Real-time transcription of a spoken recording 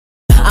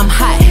I'm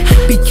hot,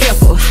 be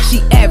careful, she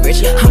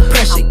average. I'm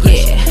pressure,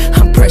 yeah.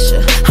 I'm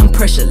pressure,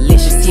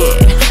 pressurelicious, yeah.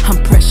 I'm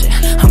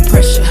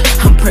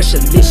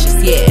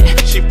pressurelicious, yeah.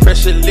 She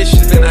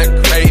pressurelicious and I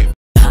crave.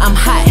 I'm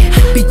hot,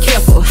 be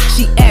careful,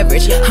 she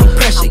average. I'm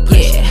pressure,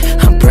 yeah.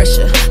 I'm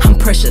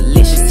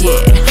pressurelicious,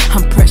 yeah.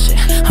 I'm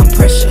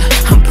pressurelicious,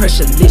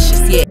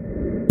 yeah.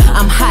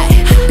 I'm hot,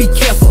 be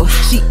careful,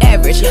 she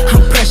average.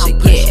 I'm pressure,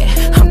 yeah.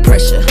 I'm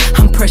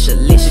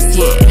pressurelicious,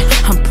 yeah.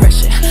 I'm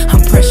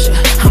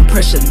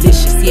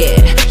pressurelicious, yeah.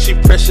 She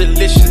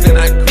pressurelicious and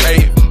I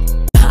crave.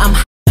 I'm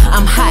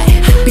hot,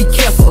 be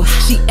careful,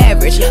 she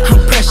average.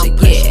 I'm pressure,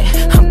 yeah.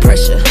 I'm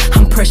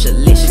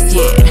pressurelicious,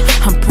 yeah.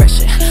 I'm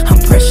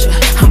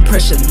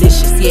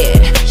pressurelicious, yeah.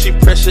 She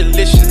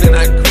pressurelicious and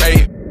I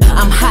crave.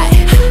 I'm hot,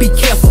 be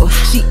careful,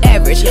 she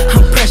average.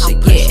 I'm pressure,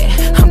 yeah.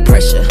 I'm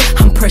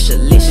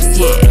pressurelicious,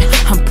 yeah.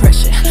 I'm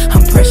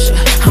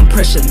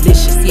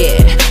pressurelicious, yeah.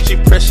 She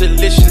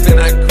pressurelicious and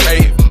I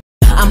crave.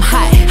 I'm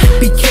hot,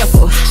 be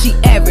careful, she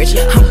average.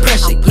 I'm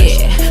pressure,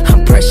 yeah.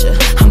 I'm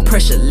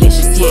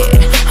pressurelicious, yeah.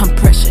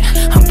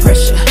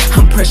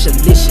 I'm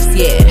pressurelicious,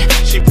 yeah.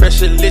 She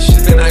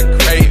pressurelicious and I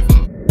crave.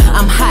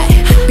 I'm hot,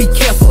 be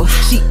careful,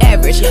 she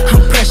average.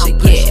 I'm pressure,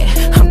 yeah.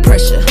 I'm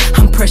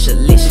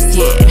pressurelicious,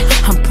 yeah.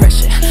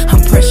 I'm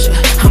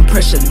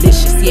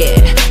pressurelicious,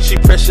 yeah. She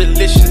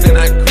pressurelicious and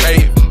I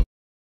crave.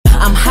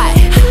 I'm hot,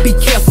 be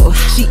careful,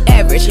 she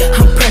average.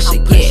 I'm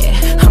pressure, yeah.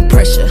 I'm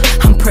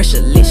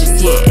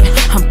pressurelicious, yeah.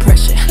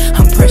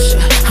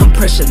 I'm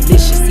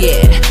pressurelicious,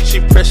 yeah. She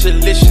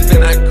pressurelicious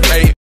and I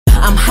crave.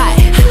 I'm hot,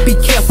 be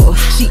careful,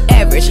 she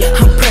average.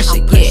 I'm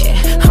pressure, yeah.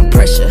 I'm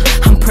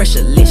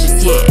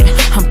pressurelicious, yeah.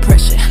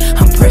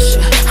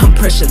 I'm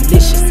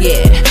pressurelicious,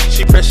 yeah.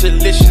 She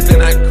pressurelicious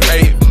and I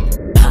crave.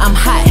 I'm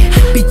hot,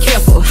 be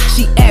careful,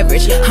 she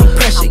average. I'm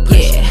pressure,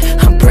 yeah.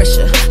 I'm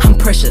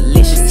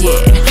pressurelicious,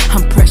 yeah. I'm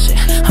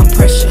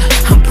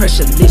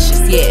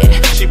pressurelicious, yeah.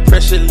 She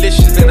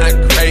pressurelicious and I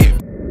crave.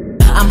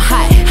 I'm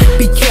hot,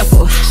 be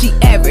careful, she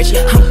average.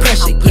 I'm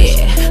pressure,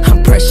 yeah.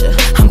 I'm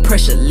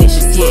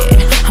pressurelicious, yeah.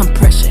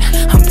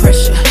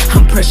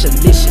 I'm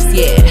pressurelicious,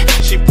 yeah.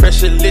 She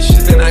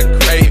pressurelicious and I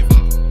crave.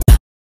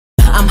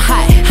 I'm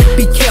hot,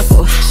 be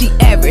careful, she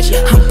average.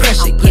 I'm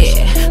pressure,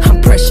 yeah.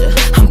 I'm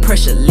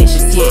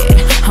pressurelicious, yeah.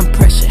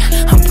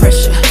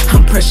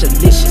 I'm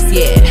pressurelicious,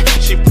 yeah.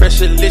 She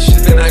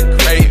pressurelicious and I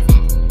crave.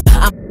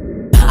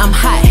 I'm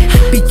hot,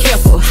 be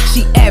careful,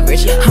 she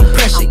average. I'm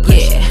pressure,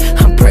 yeah.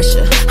 I'm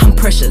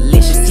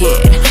pressurelicious, yeah.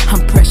 I'm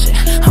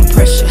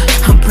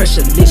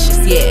pressurelicious,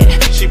 yeah.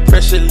 She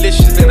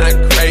pressurelicious and I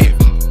crave.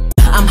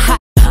 I'm hot,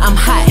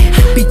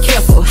 be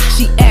careful,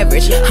 she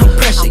average. I'm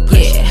pressure,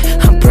 yeah.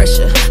 I'm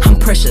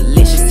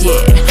pressurelicious,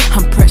 yeah.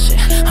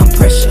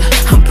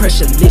 I'm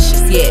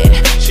pressurelicious, yeah.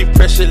 She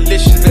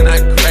pressurelicious and I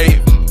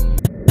crave.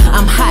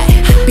 I'm hot,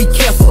 be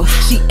careful,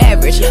 she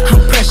average.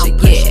 I'm pressure,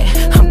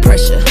 yeah. I'm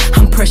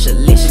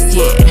pressurelicious,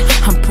 yeah.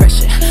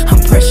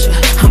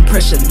 I'm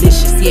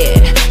pressurelicious, yeah.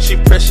 She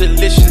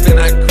pressurelicious and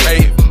I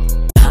crave.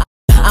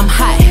 I'm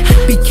hot,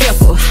 be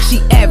careful, she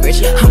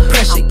average. I'm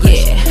pressure,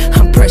 yeah.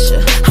 I'm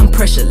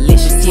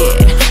pressurelicious, yeah.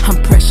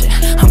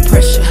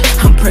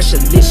 I'm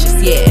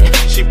pressurelicious, yeah.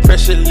 She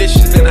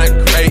pressurelicious and I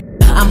crave.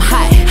 I'm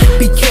hot,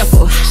 be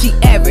careful, she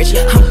average.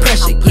 I'm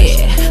pressure,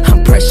 yeah.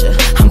 I'm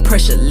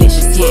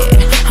pressurelicious, yeah.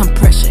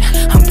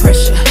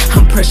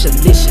 I'm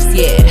pressurelicious,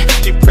 yeah.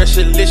 She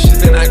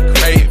pressurelicious and I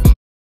crave.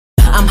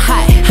 I'm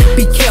hot,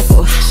 be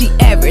careful, she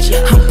average.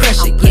 I'm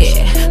pressure,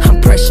 yeah.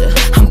 I'm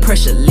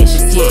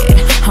pressurelicious, yeah.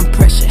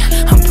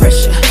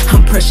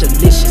 I'm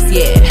pressurelicious,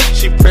 yeah.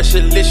 She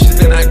pressurelicious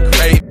and I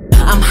crave.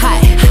 I'm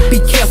hot, be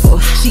careful,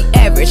 she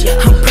average.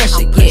 I'm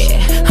pressure, yeah.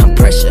 I'm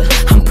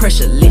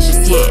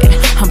pressurelicious, yeah.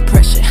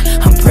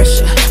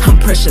 I'm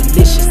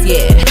pressurelicious,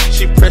 yeah.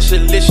 She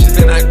pressurelicious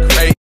and I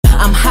crave.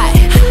 I'm hot,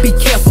 be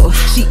careful,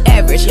 she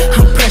average.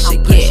 I'm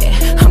pressure,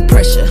 yeah. I'm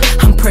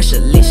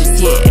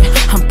pressurelicious, yeah.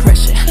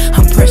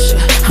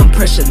 I'm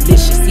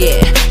pressurelicious,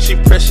 yeah. She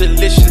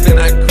pressurelicious and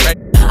I crave.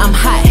 I'm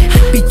hot,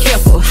 be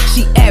careful,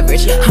 she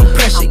average. I'm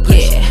pressure,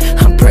 yeah.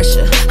 I'm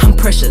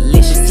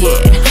pressurelicious, yeah.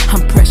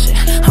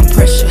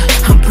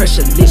 I'm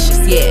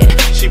pressurelicious, yeah.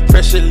 She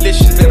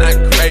pressurelicious and I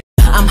crave.